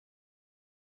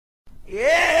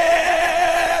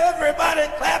Yeah, everybody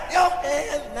clap your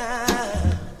hands now.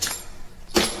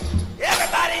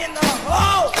 Everybody in the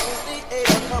whole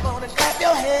theater, come on and clap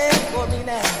your hands for me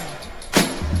now.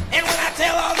 And when I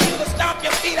tell all of you to stomp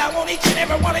your feet, I want each and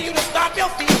every one of you to stomp your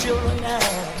feet, children, now.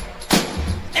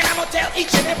 And I'm going to tell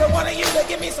each and every one of you to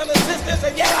give me some assistance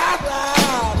and yell out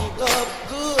loud. He love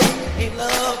good, he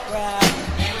love crowd.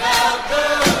 He love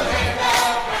good, he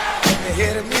love crowd. Let me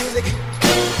hear the music.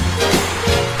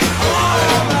 All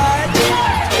right.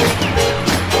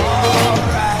 All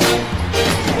right.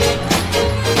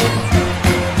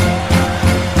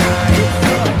 Now it's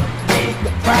a big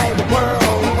private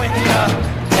world when the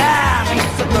guy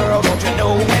meets a girl. Don't you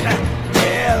know when I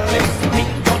tell it's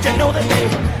sweet? Don't you know that they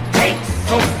taste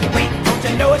so sweet? Don't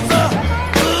you know it's a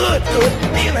good, good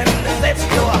feeling that sets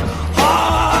your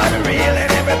heart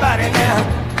reeling? Everybody now,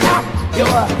 clap your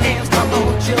hands, come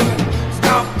on, children.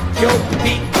 Stomp your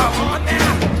feet, come on now.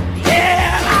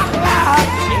 Yeah, out loud.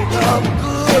 They love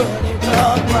good, they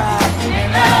love right. They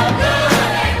love good,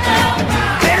 they love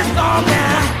right. Play the song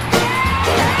now.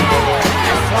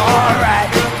 That's all right.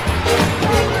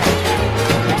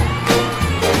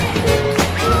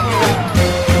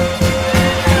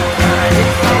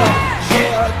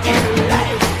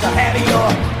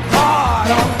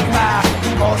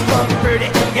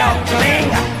 Young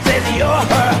fling says you're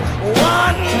her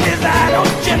one desire.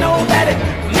 Don't you know that it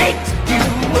makes you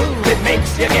move? It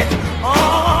makes you get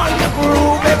on the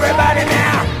groove. Everybody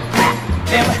now, clap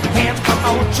them hands, come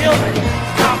on, children.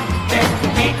 Stomp them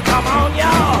feet, come on,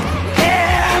 y'all.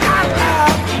 Yeah, I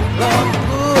love you. Love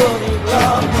good, he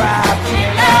love right. He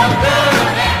love good,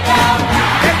 he love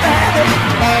right. Let's have it.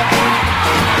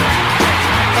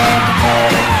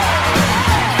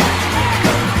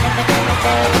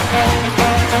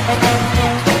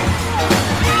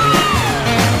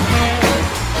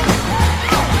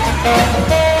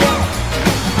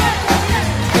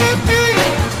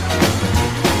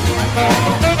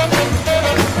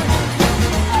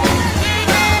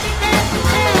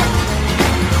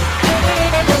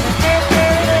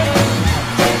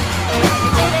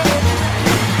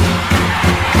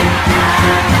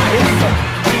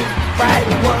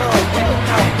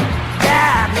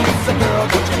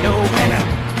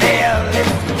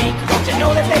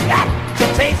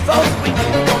 So sweet,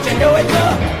 don't you know it's a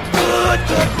good,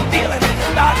 good feeling? It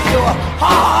starts your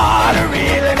heart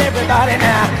reeling. Everybody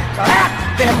now, clap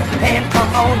them hands,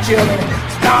 come on, children.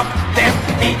 Stomp them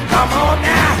feet, come on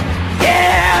now.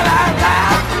 Yeah, I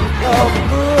love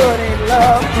good and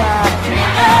love cry.